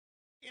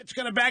It's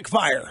going to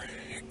backfire.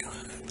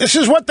 This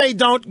is what they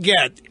don't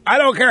get. I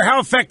don't care how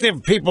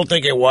effective people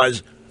think it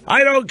was.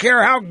 I don't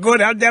care how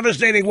good, how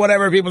devastating,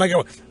 whatever people think it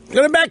was. It's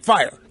going to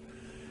backfire.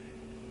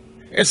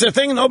 It's the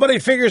thing nobody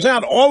figures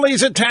out. All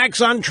these attacks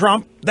on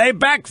Trump, they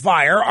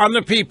backfire on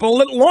the people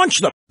that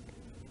launched them.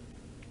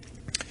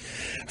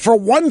 For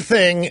one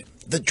thing,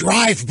 the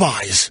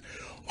drive-bys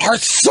are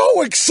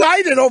so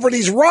excited over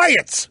these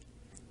riots.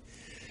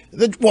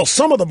 Well,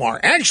 some of them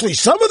are. Actually,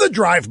 some of the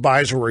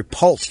drive-bys were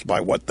repulsed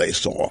by what they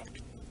saw.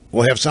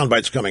 We'll have sound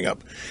bites coming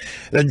up.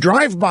 The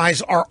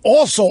drive-bys are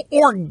also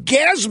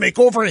orgasmic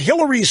over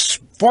Hillary's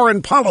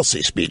foreign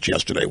policy speech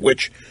yesterday,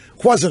 which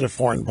wasn't a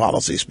foreign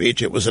policy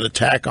speech. It was an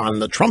attack on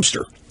the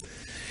Trumpster.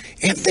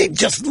 And they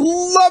just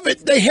love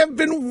it. They have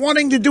been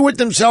wanting to do it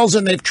themselves,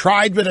 and they've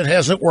tried, but it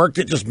hasn't worked.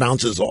 It just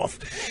bounces off.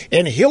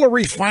 And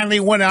Hillary finally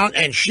went out,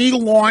 and she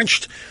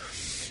launched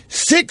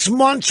 6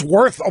 months'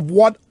 worth of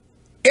what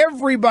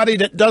everybody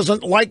that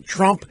doesn't like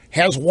Trump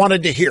has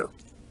wanted to hear.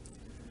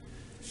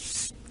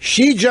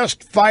 She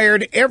just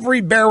fired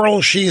every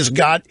barrel she's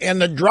got,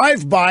 and the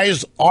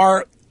drive-bys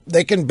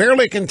they can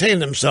barely contain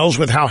themselves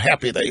with how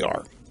happy they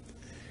are.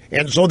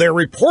 And so they're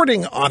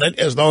reporting on it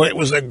as though it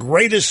was the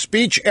greatest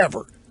speech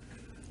ever.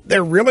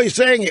 They're really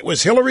saying it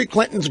was Hillary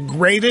Clinton's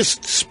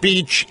greatest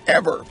speech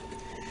ever.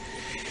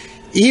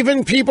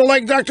 Even people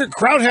like Dr.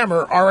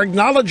 Krauthammer are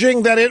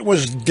acknowledging that it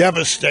was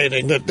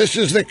devastating, that this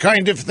is the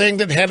kind of thing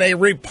that had a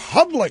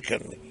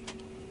Republican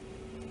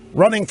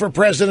running for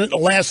president the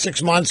last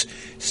 6 months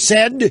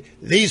said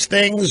these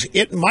things.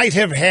 It might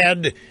have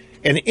had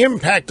an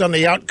impact on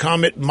the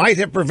outcome. It might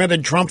have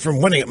prevented Trump from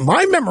winning it.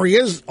 My memory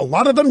is a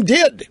lot of them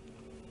did.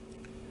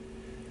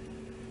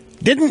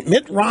 Didn't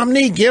Mitt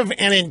Romney give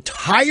an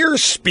entire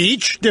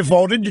speech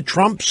devoted to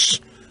Trump's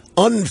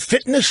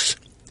unfitness,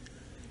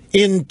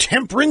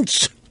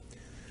 intemperance,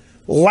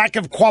 lack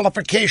of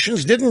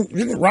qualifications? Didn't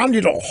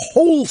Romney do a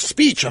whole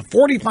speech, a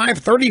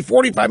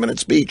 45-minute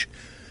speech?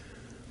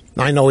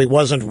 I know he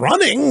wasn't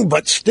running,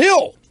 but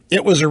still,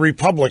 it was a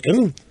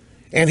Republican,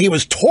 and he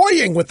was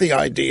toying with the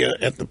idea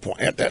at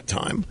that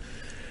time.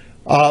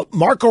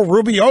 Marco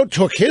Rubio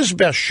took his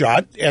best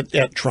shot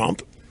at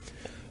Trump.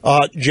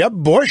 Jeb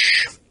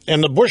Bush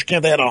and the Bush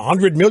camp, they had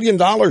 $100 million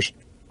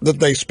that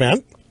they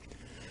spent.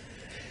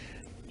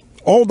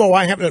 Although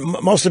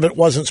most of it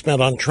wasn't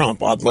spent on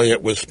Trump. Oddly,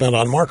 it was spent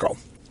on Marco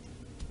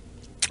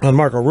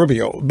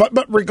Rubio.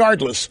 But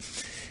regardless,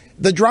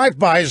 the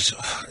drive-bys,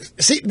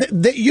 see,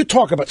 you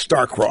talk about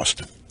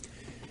star-crossed.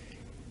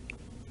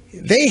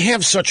 They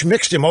have such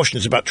mixed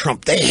emotions about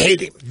Trump. They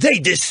hate him. They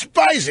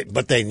despise him,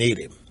 but they need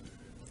him.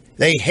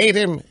 They hate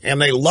him,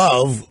 and they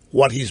love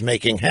what he's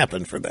making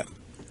happen for them.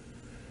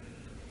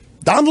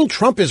 Donald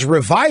Trump is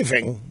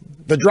reviving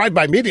the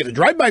drive-by media. The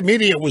drive-by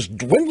media was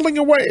dwindling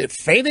away,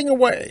 fading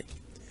away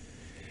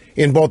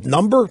in both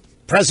number,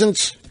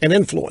 presence, and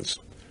influence.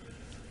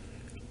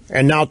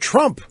 And now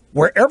Trump,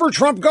 wherever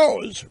Trump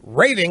goes,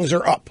 ratings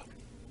are up.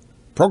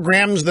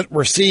 Programs that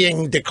were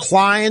seeing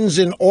declines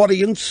in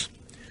audience,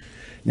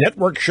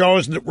 network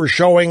shows that were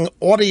showing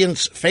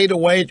audience fade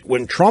away.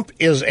 When Trump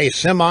is a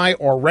semi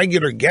or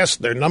regular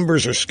guest, their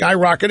numbers are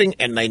skyrocketing,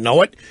 and they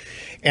know it,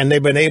 and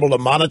they've been able to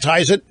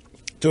monetize it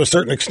to a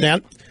certain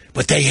extent.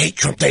 But they hate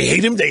Trump. They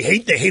hate him. They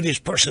hate his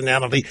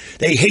personality.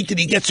 They hate that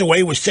he gets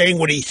away with saying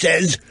what he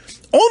says.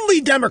 Only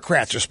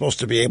Democrats are supposed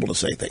to be able to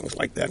say things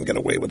like that and get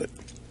away with it.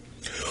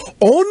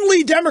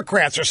 Only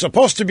Democrats are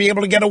supposed to be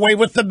able to get away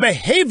with the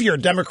behavior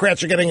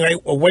Democrats are getting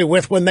away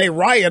with when they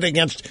riot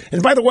against.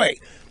 And by the way,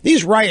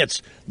 these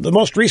riots, the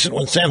most recent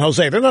one, San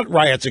Jose, they're not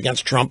riots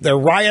against Trump. They're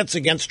riots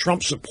against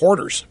Trump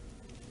supporters.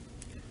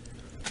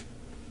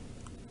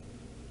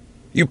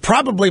 You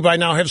probably by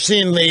now have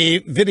seen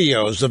the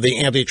videos of the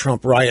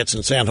anti-Trump riots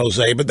in San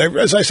Jose, but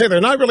as I say, they're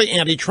not really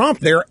anti-Trump.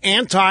 They're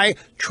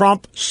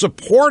anti-Trump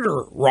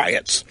supporter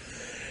riots.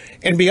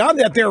 And beyond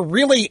that, they're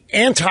really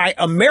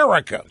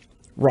anti-America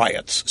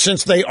riots,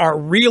 since they are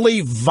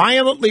really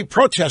violently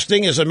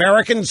protesting as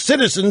American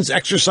citizens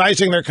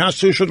exercising their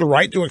constitutional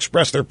right to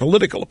express their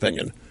political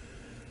opinion.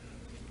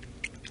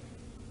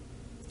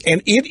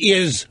 And it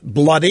is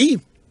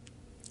bloody.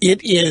 It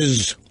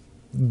is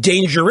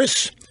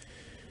dangerous.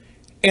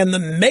 And the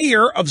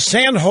mayor of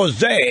San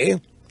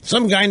Jose,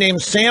 some guy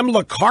named Sam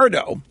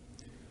Liccardo,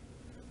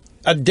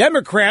 a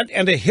Democrat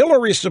and a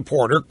Hillary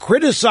supporter,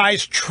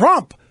 criticized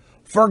Trump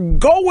for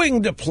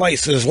going to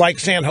places like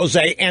San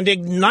Jose and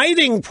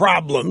igniting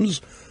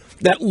problems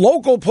that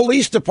local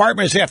police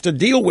departments have to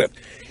deal with.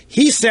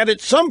 He said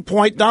at some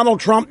point Donald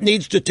Trump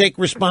needs to take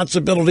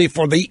responsibility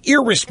for the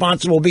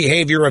irresponsible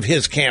behavior of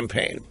his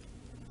campaign.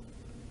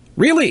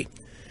 Really?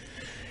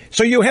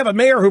 So you have a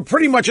mayor who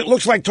pretty much, it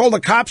looks like, told the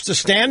cops to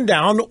stand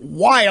down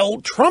while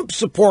Trump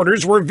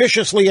supporters were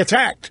viciously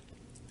attacked.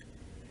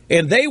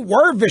 And they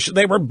were vicious.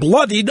 They were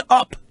bloodied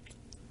up.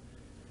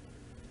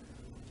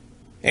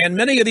 And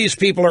many of these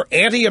people are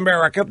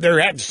anti-America. They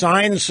have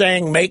signs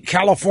saying, "Make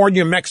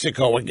California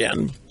Mexico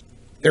again."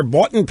 They're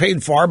bought and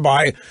paid for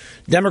by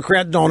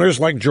Democrat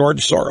donors like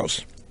George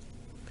Soros.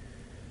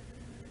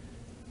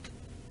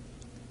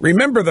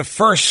 Remember the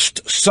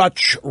first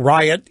such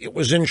riot? It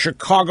was in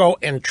Chicago,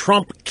 and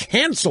Trump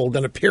canceled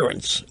an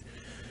appearance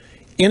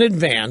in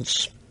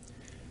advance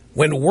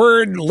when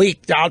word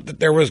leaked out that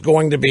there was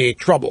going to be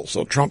trouble.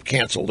 So Trump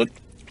canceled it.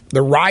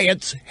 The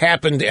riots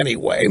happened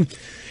anyway,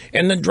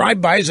 and the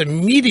drive-bys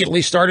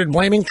immediately started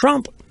blaming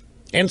Trump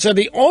and said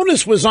the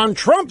onus was on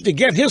Trump to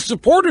get his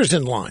supporters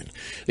in line.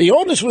 The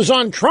onus was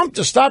on Trump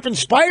to stop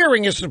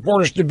inspiring his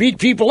supporters to beat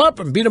people up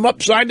and beat them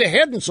upside the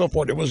head and so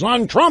forth. It was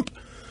on Trump.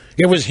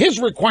 It was his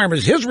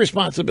requirements, his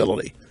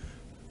responsibility.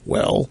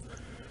 Well,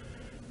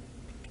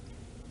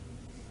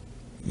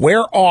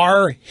 where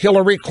are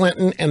Hillary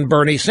Clinton and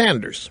Bernie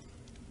Sanders?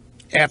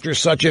 After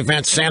such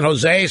events, San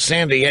Jose,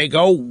 San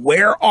Diego,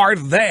 where are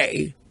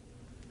they?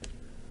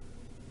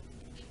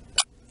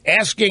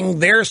 Asking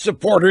their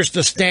supporters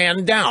to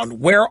stand down.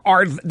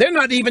 They're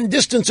not even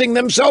distancing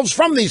themselves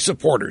from these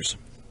supporters.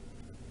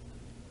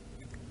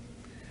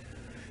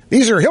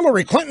 These are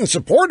Hillary Clinton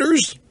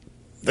supporters.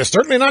 They're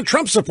certainly not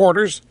Trump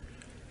supporters.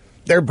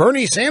 They're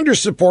Bernie Sanders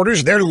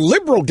supporters. They're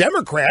liberal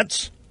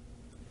Democrats.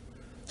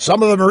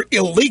 Some of them are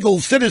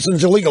illegal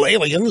citizens, illegal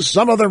aliens.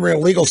 Some of them are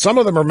illegal. Some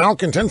of them are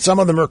malcontents. Some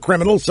of them are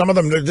criminals. Some of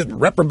them are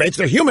reprobates.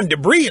 They're human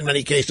debris in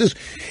many cases.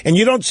 And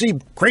you don't see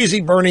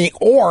crazy Bernie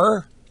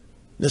or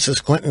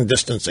Mrs. Clinton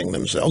distancing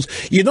themselves.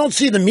 You don't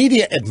see the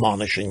media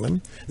admonishing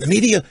them. The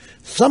media,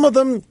 some of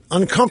them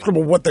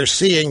uncomfortable with what they're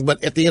seeing,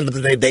 but at the end of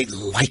the day, they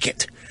like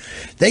it.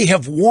 They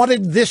have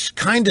wanted this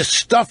kind of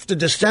stuff to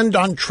descend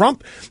on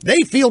Trump.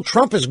 They feel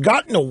Trump has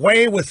gotten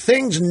away with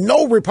things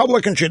no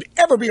Republican should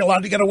ever be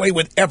allowed to get away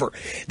with ever.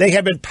 They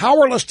have been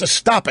powerless to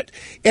stop it.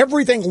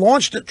 Everything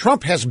launched at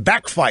Trump has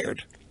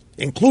backfired,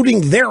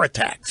 including their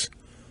attacks.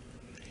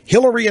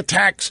 Hillary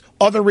attacks,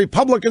 other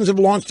Republicans have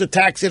launched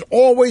attacks. It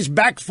always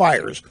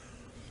backfires.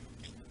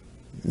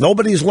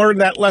 Nobody's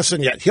learned that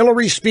lesson yet.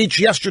 Hillary's speech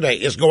yesterday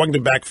is going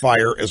to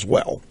backfire as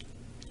well.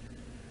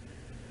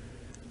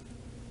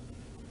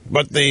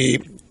 But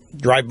the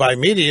drive-by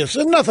media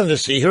said nothing to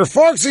see here.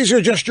 Folks, these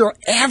are just your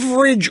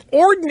average,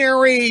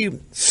 ordinary,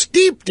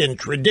 steeped in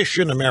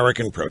tradition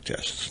American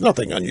protests.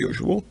 Nothing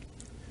unusual.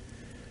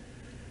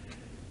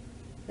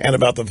 And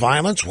about the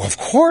violence, well, of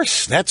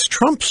course, that's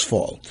Trump's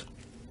fault.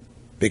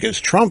 Because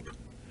Trump,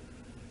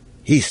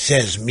 he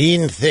says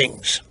mean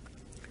things.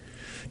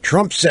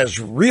 Trump says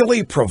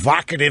really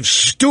provocative,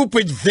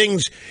 stupid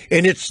things,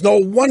 and it's no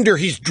wonder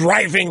he's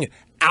driving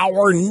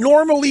our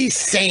normally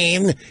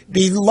sane,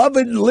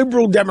 beloved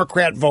liberal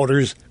Democrat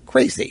voters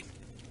crazy.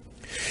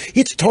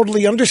 It's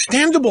totally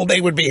understandable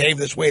they would behave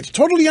this way. It's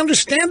totally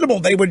understandable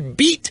they would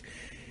beat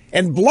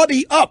and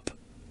bloody up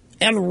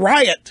and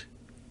riot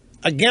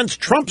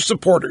against Trump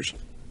supporters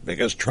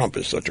because Trump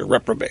is such a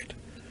reprobate.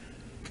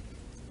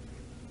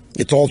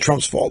 It's all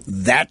Trump's fault.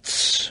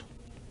 That's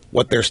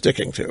what they're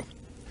sticking to.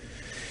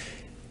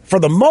 For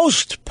the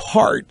most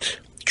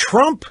part,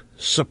 Trump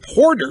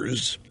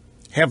supporters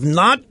have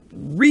not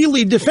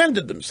really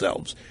defended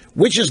themselves,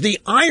 which is the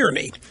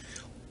irony.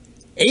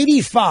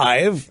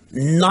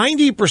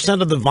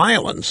 90% of the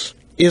violence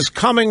is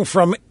coming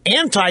from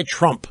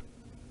anti-Trump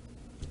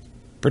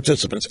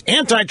participants,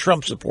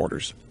 anti-Trump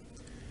supporters,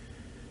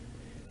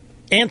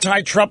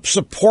 anti-Trump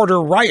supporter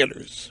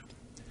rioters.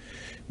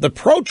 The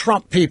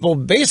pro-Trump people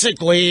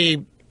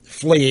basically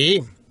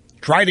flee,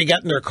 try to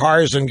get in their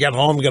cars and get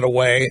home, get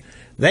away.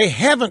 They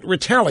haven't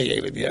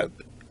retaliated yet.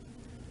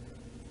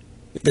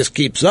 If this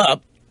keeps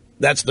up,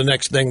 that's the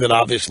next thing that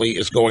obviously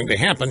is going to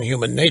happen,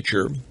 human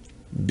nature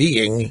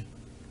being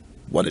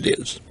what it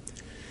is.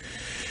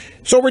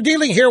 So we're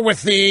dealing here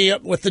with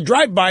the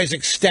drive-bys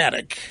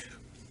ecstatic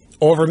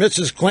over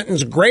Mrs.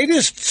 Clinton's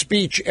greatest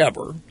speech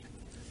ever.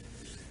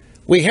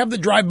 We have the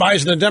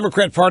drive-bys in the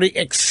Democrat Party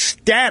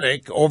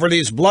ecstatic over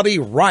these bloody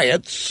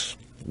riots,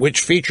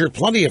 which feature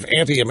plenty of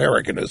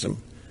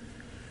anti-Americanism.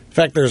 In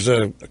fact, there's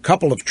a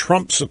couple of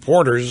Trump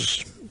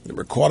supporters that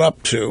were caught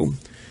up to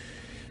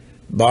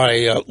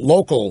by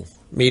local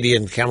media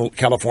in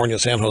California,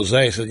 San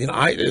Jose, said,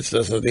 this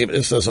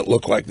doesn't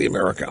look like the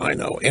America I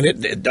know. And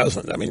it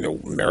doesn't. I mean, the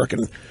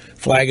American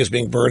flag is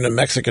being burned, the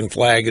Mexican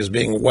flag is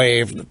being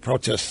waved, the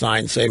protest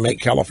signs say, make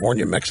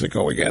California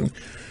Mexico again.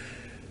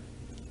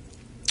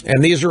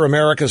 And these are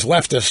America's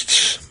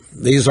leftists.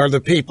 These are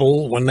the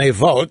people, when they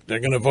vote, they're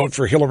going to vote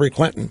for Hillary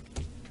Clinton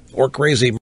or crazy